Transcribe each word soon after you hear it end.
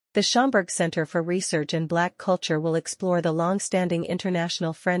The Schomburg Center for Research in Black Culture will explore the long-standing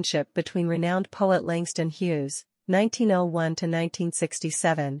international friendship between renowned poet Langston Hughes,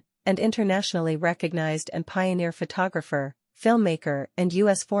 1901–1967, and internationally recognized and pioneer photographer, filmmaker, and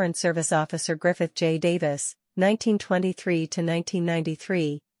U.S. Foreign Service officer Griffith J. Davis,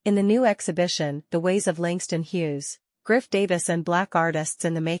 1923–1993, in the new exhibition, The Ways of Langston Hughes, Griff Davis and Black Artists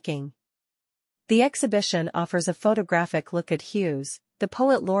in the Making. The exhibition offers a photographic look at Hughes, the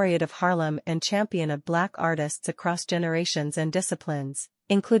poet laureate of Harlem and champion of Black artists across generations and disciplines,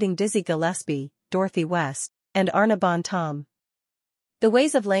 including Dizzy Gillespie, Dorothy West, and Arna Bontemps. The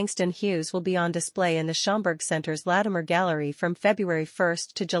Ways of Langston Hughes will be on display in the Schomburg Center's Latimer Gallery from February 1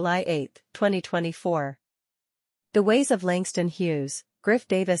 to July 8, 2024. The Ways of Langston Hughes, Griff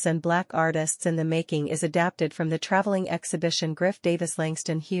Davis and Black Artists in the Making is adapted from the traveling exhibition Griff Davis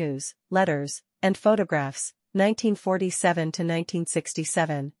Langston Hughes, Letters and Photographs,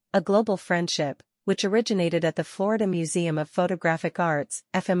 1947–1967, A Global Friendship, which originated at the Florida Museum of Photographic Arts,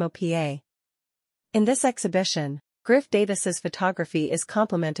 FMOPA. In this exhibition, Griff Davis's photography is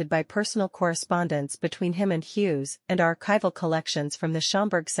complemented by personal correspondence between him and Hughes and archival collections from the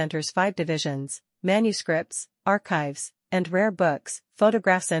Schomburg Center's 5 divisions: manuscripts, archives, and rare books,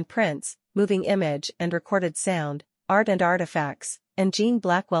 photographs and prints, moving image and recorded sound, art and artifacts, and Jean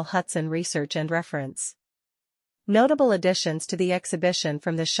Blackwell Hudson research and reference. Notable additions to the exhibition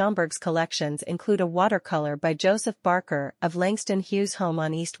from the Schomburg's collections include a watercolor by Joseph Barker of Langston Hughes' home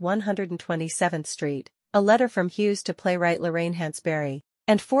on East 127th Street, a letter from Hughes to playwright Lorraine Hansberry,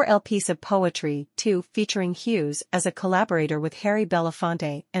 and 4 LPs of poetry, 2 featuring Hughes as a collaborator with Harry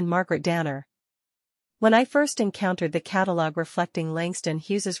Belafonte and Margaret Danner. When I first encountered the catalog reflecting Langston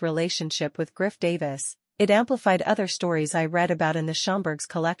Hughes's relationship with Griff Davis, it amplified other stories I read about in the Schomburg's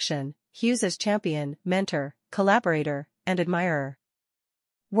collection: Hughes as champion, mentor, collaborator, and admirer.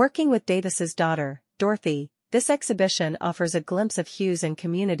 Working with Davis's daughter, Dorothy, this exhibition offers a glimpse of Hughes in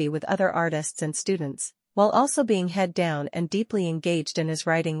community with other artists and students, while also being head down and deeply engaged in his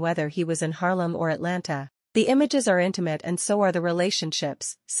writing whether he was in Harlem or Atlanta. The images are intimate and so are the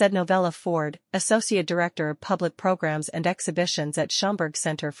relationships, said Novella Ford, Associate Director of Public Programs and Exhibitions at Schomburg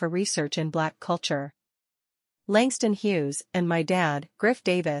Center for Research in Black Culture. Langston Hughes and my dad, Griff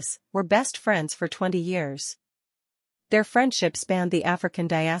Davis, were best friends for 20 years. Their friendship spanned the African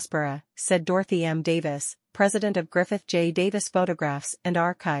diaspora, said Dorothy M. Davis, president of Griffith J. Davis Photographs and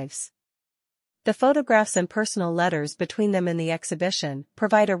Archives. The photographs and personal letters between them in the exhibition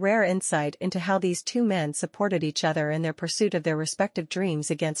provide a rare insight into how these two men supported each other in their pursuit of their respective dreams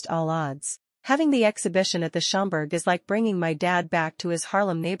against all odds. Having the exhibition at the Schomburg is like bringing my dad back to his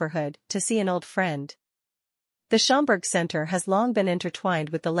Harlem neighborhood to see an old friend. The Schomburg Center has long been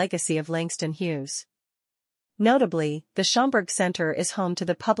intertwined with the legacy of Langston Hughes. Notably, the Schomburg Center is home to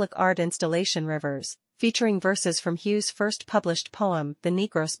the public art installation Rivers, featuring verses from Hughes' first published poem, The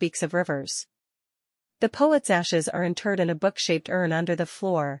Negro Speaks of Rivers. The poet's ashes are interred in a book-shaped urn under the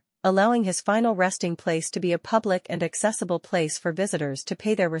floor, allowing his final resting place to be a public and accessible place for visitors to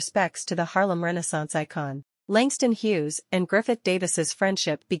pay their respects to the Harlem Renaissance icon. Langston Hughes and Griffith Davis's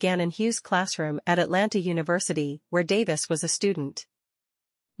friendship began in Hughes' classroom at Atlanta University, where Davis was a student.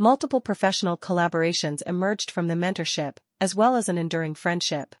 Multiple professional collaborations emerged from the mentorship, as well as an enduring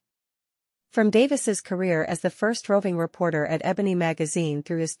friendship. From Davis's career as the first roving reporter at Ebony magazine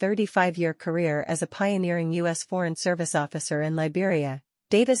through his 35-year career as a pioneering U.S. Foreign Service officer in Liberia,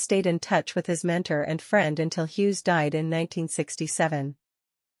 Davis stayed in touch with his mentor and friend until Hughes died in 1967.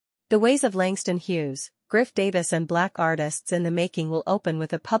 The Ways of Langston Hughes, Griff Davis and Black Artists in the Making will open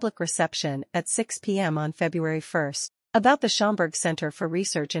with a public reception at 6 p.m. on February 1. About the Schomburg Center for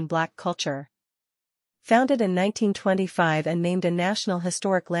Research in Black Culture. Founded in 1925 and named a National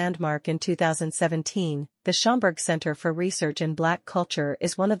Historic Landmark in 2017, the Schomburg Center for Research in Black Culture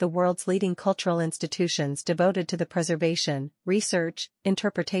is one of the world's leading cultural institutions devoted to the preservation, research,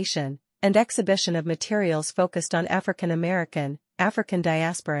 interpretation, and exhibition of materials focused on African American, African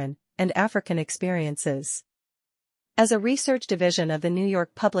diasporan, and African experiences. As a research division of the New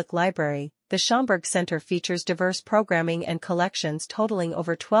York Public Library, the Schomburg Center features diverse programming and collections totaling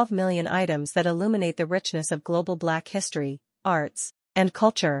over 12 million items that illuminate the richness of global Black history, arts, and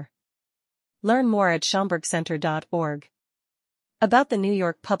culture. Learn more at schomburgcenter.org. About the New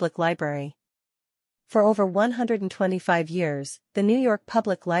York Public Library. For over 125 years, the New York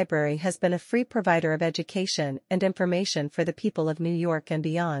Public Library has been a free provider of education and information for the people of New York and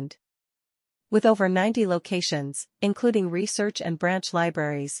beyond. With over 90 locations, including research and branch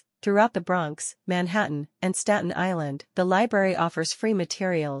libraries, throughout the Bronx, Manhattan, and Staten Island, the library offers free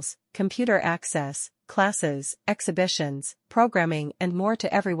materials, computer access, classes, exhibitions, programming and more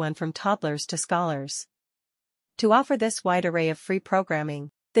to everyone from toddlers to scholars. To offer this wide array of free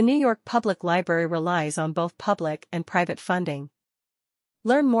programming, the New York Public Library relies on both public and private funding.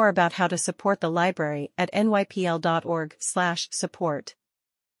 Learn more about how to support the library at nypl.org/support.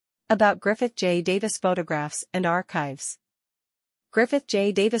 About Griffith J. Davis Photographs and Archives. Griffith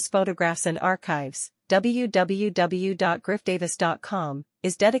J. Davis Photographs and Archives, www.griffdavis.com,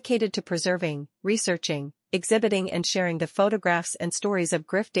 is dedicated to preserving, researching, exhibiting and sharing the photographs and stories of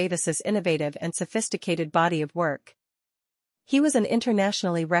Griff Davis's innovative and sophisticated body of work. He was an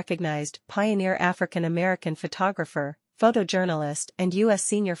internationally recognized, pioneer African-American photographer, photojournalist and U.S.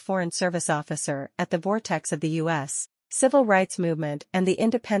 Senior Foreign Service Officer at the vortex of the U.S. Civil Rights Movement and the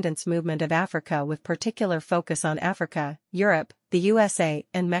Independence Movement of Africa, with particular focus on Africa, Europe, the USA,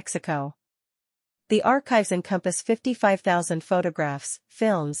 and Mexico. The archives encompass 55,000 photographs,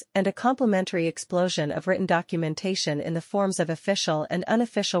 films, and a complementary explosion of written documentation in the forms of official and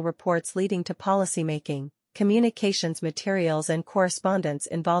unofficial reports leading to policymaking, communications materials and correspondence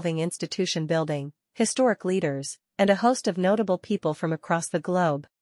involving institution building, historic leaders, and a host of notable people from across the globe.